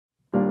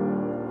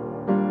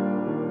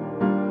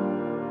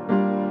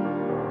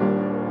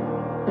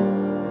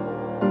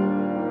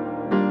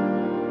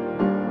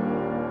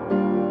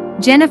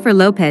Jennifer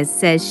Lopez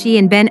says she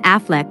and Ben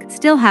Affleck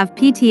still have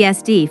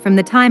PTSD from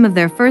the time of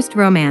their first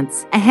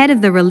romance, ahead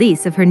of the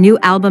release of her new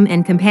album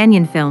and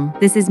companion film,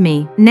 This Is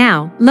Me.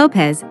 Now,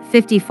 Lopez,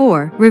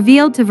 54,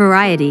 revealed to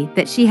Variety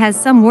that she has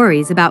some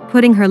worries about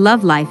putting her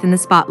love life in the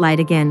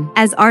spotlight again.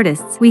 As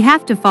artists, we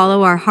have to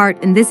follow our heart,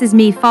 and this is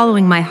me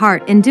following my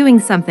heart and doing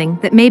something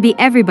that maybe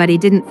everybody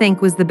didn't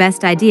think was the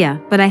best idea,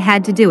 but I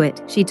had to do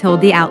it, she told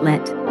the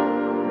outlet.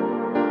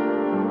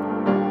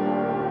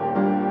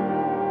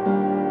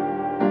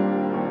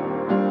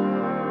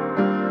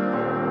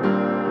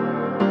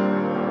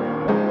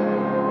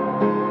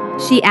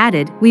 She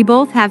added, "We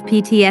both have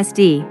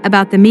PTSD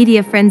about the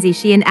media frenzy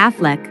she and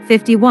Affleck,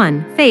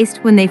 51,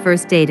 faced when they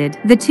first dated."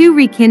 The two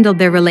rekindled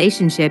their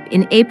relationship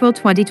in April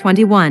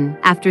 2021,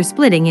 after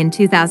splitting in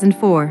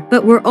 2004.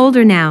 "But we're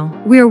older now.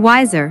 We're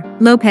wiser,"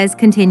 Lopez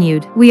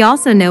continued. "We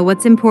also know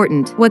what's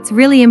important, what's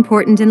really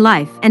important in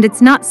life, and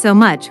it's not so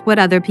much what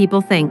other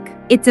people think.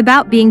 It's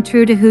about being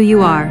true to who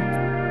you are."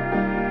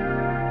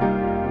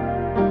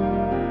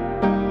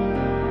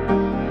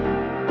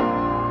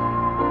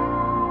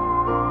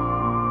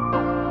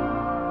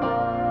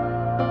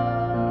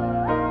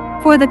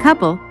 For the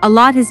couple, a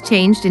lot has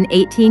changed in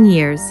 18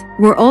 years.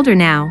 "We're older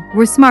now,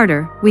 we're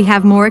smarter, we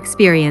have more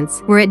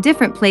experience, we're at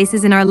different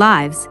places in our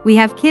lives, we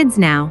have kids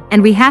now,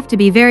 and we have to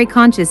be very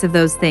conscious of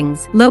those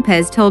things,"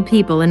 Lopez told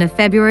People in a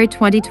February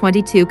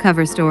 2022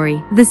 cover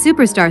story. The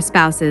superstar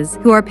spouses,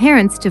 who are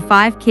parents to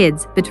 5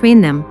 kids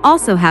between them,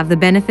 also have the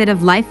benefit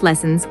of life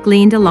lessons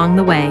gleaned along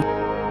the way.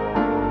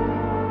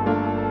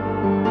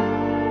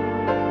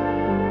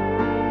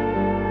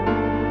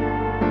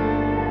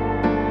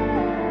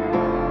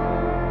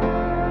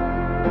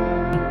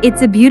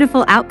 "It's a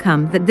beautiful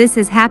outcome that this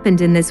has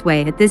happened in this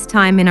way at this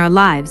time in our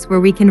lives where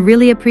we can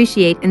really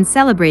appreciate and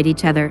celebrate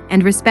each other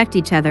and respect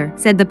each other,"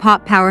 said the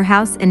pop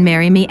powerhouse and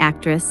Marry Me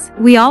actress.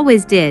 "We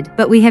always did,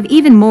 but we have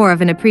even more of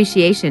an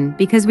appreciation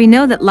because we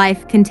know that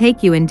life can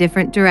take you in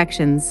different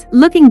directions."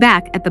 Looking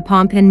back at the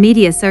pomp and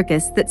media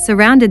circus that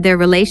surrounded their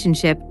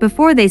relationship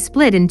before they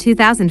split in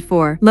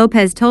 2004,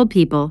 Lopez told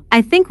People,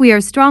 "I think we are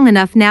strong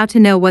enough now to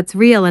know what's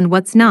real and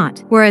what's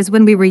not, whereas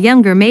when we were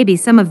younger maybe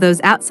some of those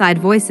outside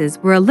voices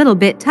were a little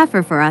bit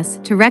tougher for us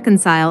to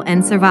reconcile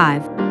and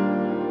survive."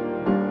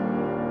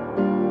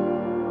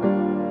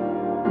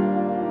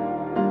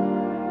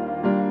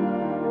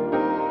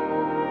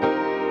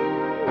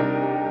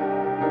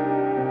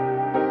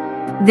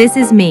 This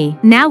Is Me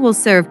now will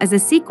serve as a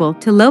sequel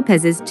to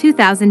Lopez's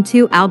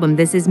 2002 album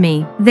This Is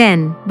Me.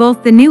 Then,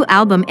 both the new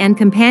album and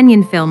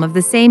companion film of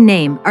the same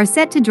name are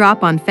set to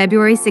drop on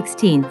February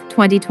 16,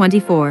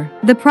 2024.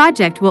 The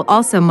project will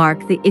also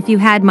mark the If You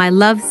Had My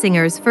Love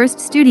singer's first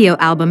studio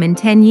album in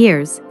 10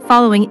 years,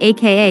 following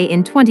AKA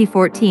in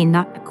 2014.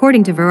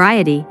 According to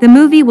Variety, the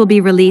movie will be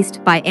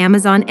released by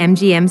Amazon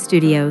MGM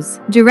Studios.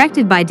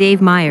 Directed by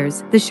Dave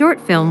Meyers, the short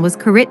film was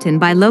co-written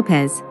by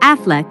Lopez,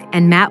 Affleck,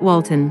 and Matt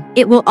Walton.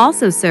 It will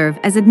also serve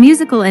as a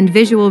musical and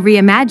visual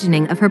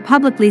reimagining of her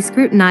publicly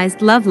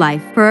scrutinized love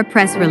life for a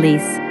press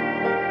release.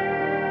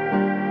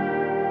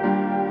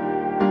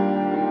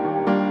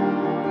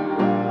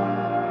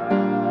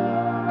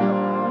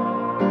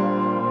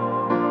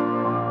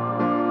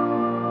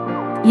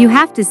 "You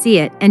have to see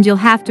it, and you'll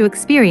have to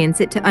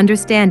experience it to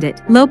understand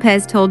it,"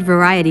 Lopez told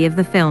Variety of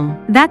the film.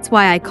 "That's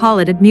why I call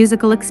it a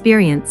musical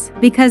experience.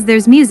 Because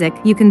there's music,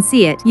 you can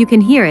see it, you can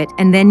hear it,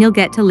 and then you'll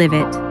get to live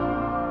it."